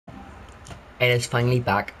It is finally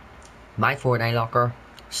back. My Fortnite locker,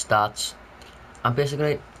 stats, and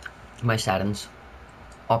basically my settings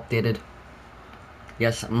updated.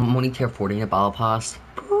 Yes, I'm only tier 40 in a battle pass.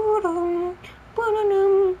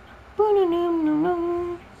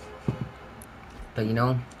 But you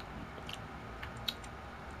know,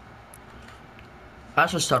 I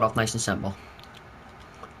should start off nice and simple.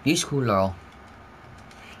 Use code Lurl.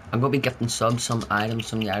 I'm gonna be gifting subs some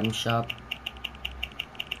items from the item shop.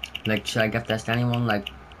 Like, should I gift this to anyone? Like,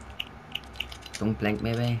 don't blink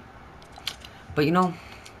maybe. But you know,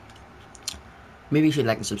 maybe you should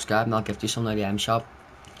like and subscribe and I'll gift you something out of the item shop.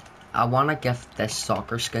 I wanna gift this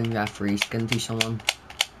soccer skin, referee skin to someone.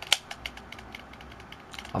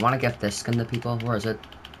 I wanna gift this skin to people. Where is it?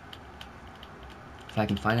 If I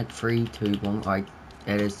can find it, 3, 2, 1. Alright,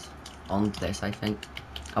 it is on this, I think.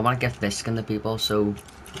 I want to gift this skin to people, so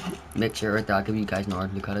make sure that I'll give you guys an hour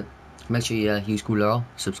to look at it. Make sure you use code Lurl,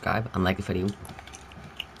 subscribe, and like the video.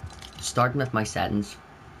 Starting with my settings.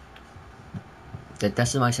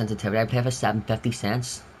 This is my sensitivity. I play for 750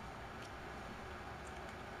 cents.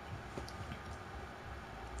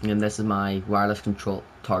 And this is my wireless control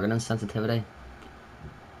targeting sensitivity.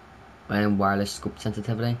 And wireless scope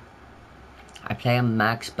sensitivity. I play a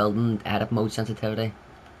max building edit mode sensitivity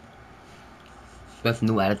with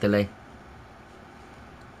no edit delay.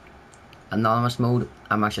 Anonymous mode,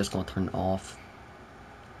 I'm actually just going to turn it off.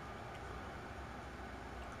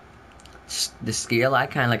 The scale, I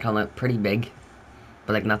kind of like it pretty big,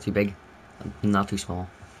 but like not too big, not too small.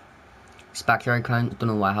 Spectator count, don't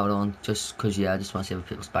know why I have it on, just cause yeah, I just want to see if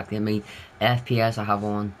people spectate me. FPS I have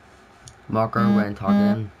on. Marker when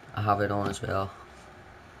targeting, I have it on as well.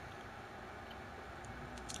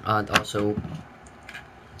 And also,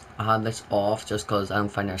 I have this off just cause I don't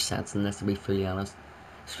find there's sense in this, to be fully honest.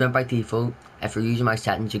 Sprint by default, if you're using my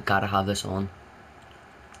settings, you gotta have this on.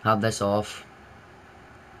 Have this off.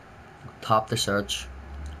 Top the search,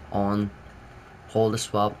 on. Hold the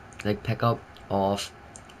swap, like pickup, off,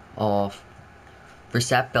 off.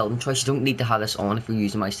 Reset building choice, you don't need to have this on if you're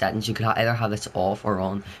using my settings. You could either have this off or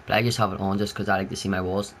on, but I just have it on just because I like to see my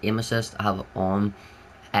walls. Aim assist, I have it on.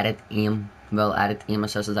 Edit aim, well, edit aim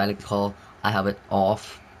assist as I like to call, I have it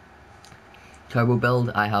off. Turbo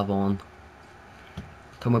build, I have on.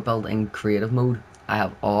 Turbo build in creative mode, I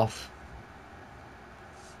have off.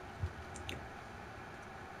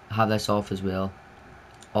 I have this off as well.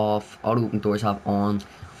 Off. Auto open doors have on.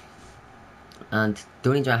 And the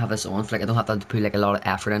only reason I have this on, like I don't have to put like a lot of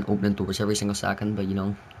effort in opening doors every single second, but you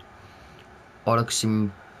know, auto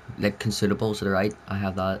seem like considerable to the right. I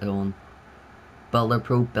have that on. Builder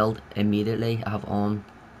Pro build immediately. I have on,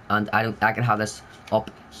 and I can have this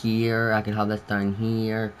up here. I can have this down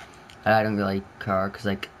here. I don't really care because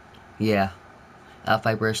like, yeah, that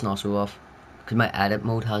vibration also off because my edit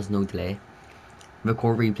mode has no delay.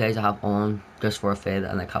 Record replays I have on just for a fade,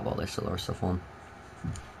 and like have all this other stuff on.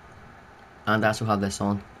 And I also have this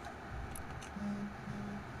on.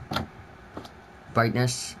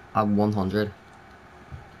 Brightness at 100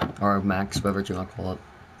 or max, whatever you want to call it.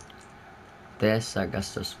 This, I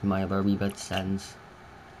guess, just my other wee bit settings.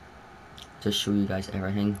 Just show you guys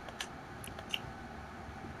everything.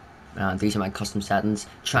 And these are my custom settings.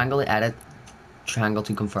 Triangle to edit, triangle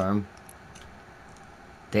to confirm.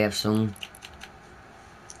 Depth zone.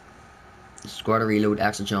 Square to reload,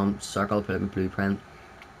 extra jump, circle to put it in blueprint.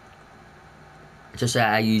 Just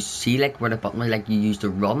I use, see like where the button like you use to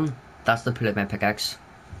run, that's to put out my pickaxe.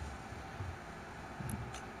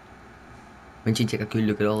 When you take a good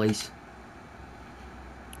look at all these.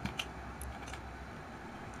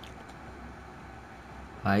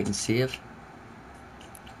 I can save.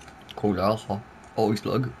 Code Lurl, always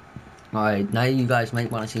plug. Alright, now you guys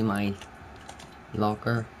might want to see my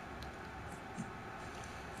locker.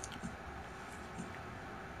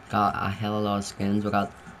 Got a hell of a lot of skins. We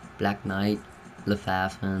got Black Knight,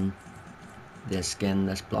 Leviathan, this skin,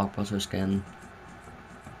 this Blockbuster skin.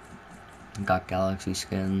 Got Galaxy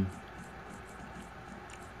skin,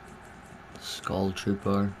 Skull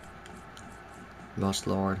Trooper, Rust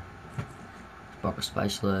Lord, Sparker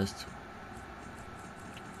Specialist.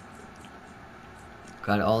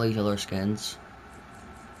 Got all these other skins.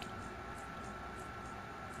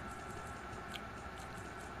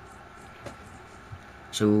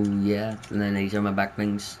 So yeah, and then these are my back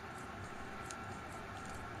wings.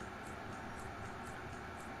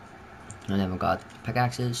 And then we got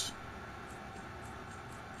pickaxes.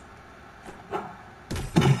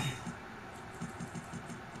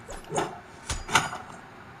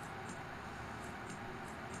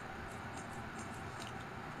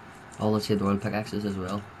 All the Royal pickaxes as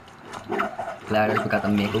well. Gliders, we got the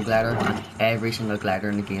Mako glider, every single glider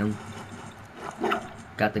in the game.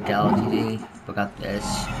 got the Galaxy, we got this,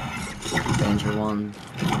 Danger one,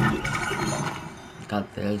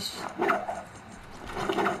 got this.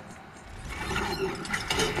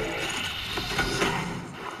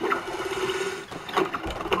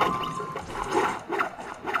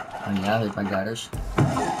 And yeah, there's my gliders.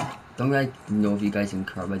 Don't really know if you guys can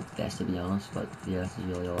care about this, to be honest, but yeah, this is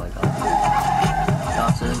really all I got.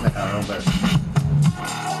 Dances, like a little bit.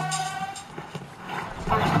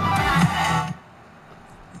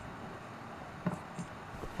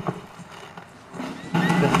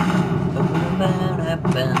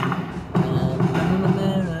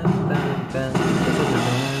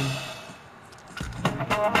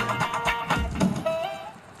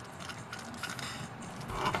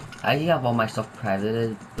 I usually have all my stuff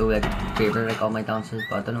privated, though, like favorite like all my dances,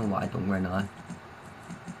 but I don't know why I don't right now.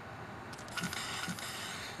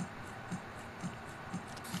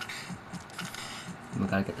 We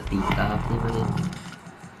gotta get the deep dive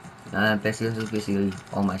favorited. Basically this is basically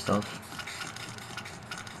all my stuff.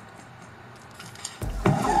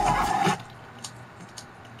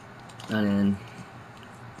 And then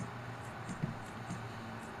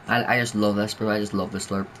I just love this, bro. I just love this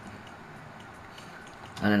Lurl.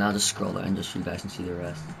 And then I'll just scroll down just so you guys can see the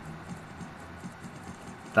rest.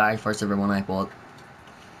 Very first ever one I bought.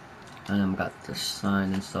 And then we got the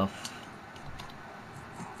sound and stuff.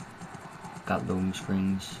 Got loading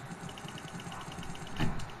screens.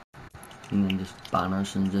 And then just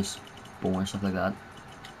banners and just boring stuff like that.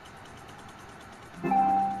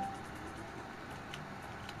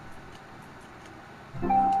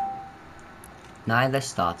 Now the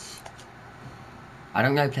stats. I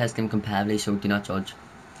don't really play this game competitively, so do not judge.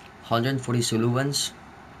 140 solo wins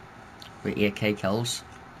with 8k kills.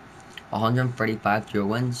 135 duo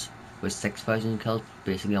wins with 6,000 kills,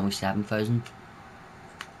 basically only 7,000.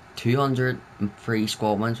 203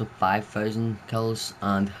 squad wins with 5,000 kills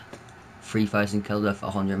and 3,000 kills with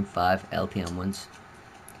 105 LPM wins.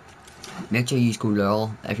 Make sure you use code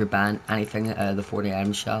Lurl if you're buying anything out of the Fortnite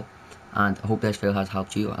item shop, and I hope this video has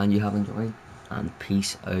helped you and you have enjoyed, and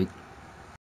peace out.